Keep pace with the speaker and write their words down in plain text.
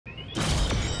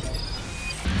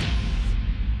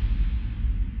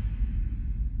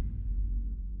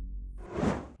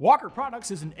Walker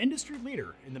Products is an industry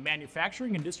leader in the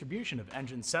manufacturing and distribution of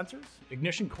engine sensors,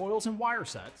 ignition coils and wire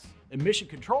sets, emission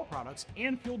control products,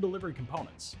 and fuel delivery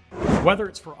components. Whether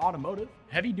it's for automotive,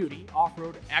 heavy-duty,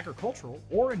 off-road, agricultural,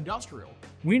 or industrial,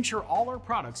 we ensure all our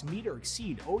products meet or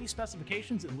exceed OE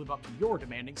specifications and live up to your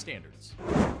demanding standards.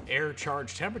 Air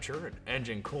charge temperature and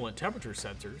engine coolant temperature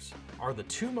sensors are the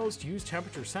two most used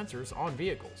temperature sensors on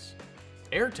vehicles.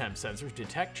 Air temp sensors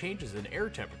detect changes in air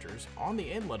temperatures on the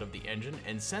inlet of the engine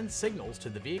and send signals to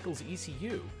the vehicle's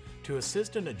ECU to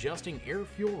assist in adjusting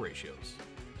air-fuel ratios.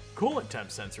 Coolant temp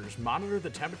sensors monitor the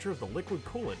temperature of the liquid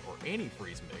coolant or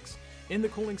antifreeze mix in the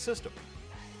cooling system.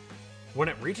 When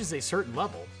it reaches a certain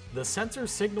level, the sensors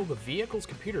signal the vehicle's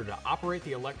computer to operate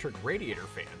the electric radiator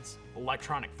fans,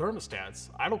 electronic thermostats,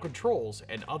 idle controls,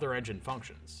 and other engine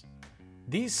functions.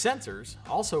 These sensors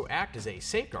also act as a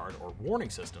safeguard or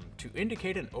warning system to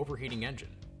indicate an overheating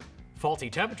engine. Faulty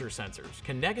temperature sensors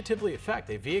can negatively affect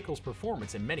a vehicle's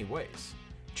performance in many ways: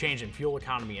 change in fuel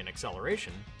economy and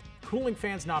acceleration, cooling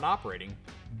fans not operating,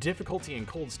 difficulty in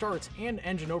cold starts, and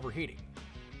engine overheating.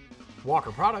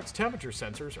 Walker Products temperature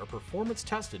sensors are performance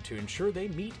tested to ensure they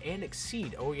meet and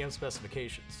exceed OEM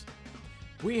specifications.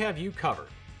 We have you covered,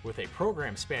 with a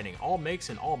program spanning all makes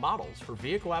and all models for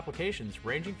vehicle applications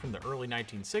ranging from the early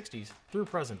 1960s through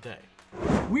present day.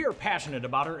 We are passionate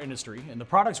about our industry and the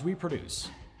products we produce.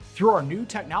 Through our new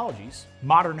technologies,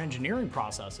 modern engineering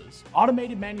processes,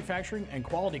 automated manufacturing, and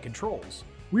quality controls,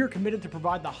 we are committed to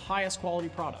provide the highest quality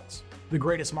products, the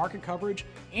greatest market coverage,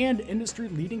 and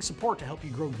industry-leading support to help you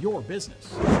grow your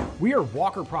business. We are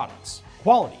Walker Products.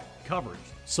 Quality, coverage,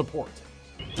 support.